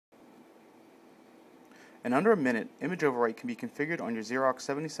In under a minute, Image Overwrite can be configured on your Xerox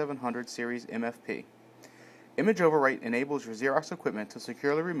 7700 series MFP. Image Overwrite enables your Xerox equipment to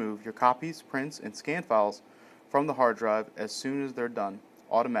securely remove your copies, prints, and scan files from the hard drive as soon as they're done,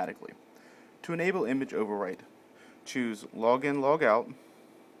 automatically. To enable Image Overwrite, choose Login, Logout,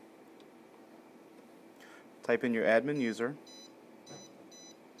 type in your admin user,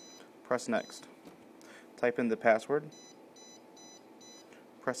 press Next. Type in the password,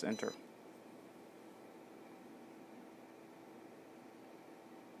 press Enter.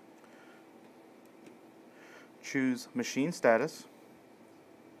 Choose Machine Status,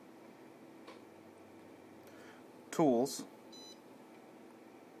 Tools,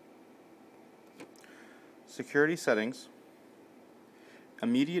 Security Settings,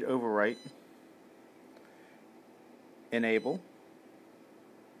 Immediate Overwrite, Enable,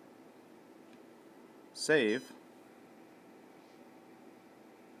 Save,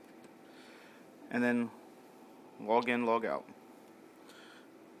 and then log in, log out.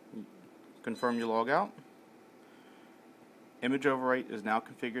 Confirm your logout. Image Overwrite is now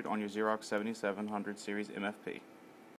configured on your Xerox 7700 series MFP.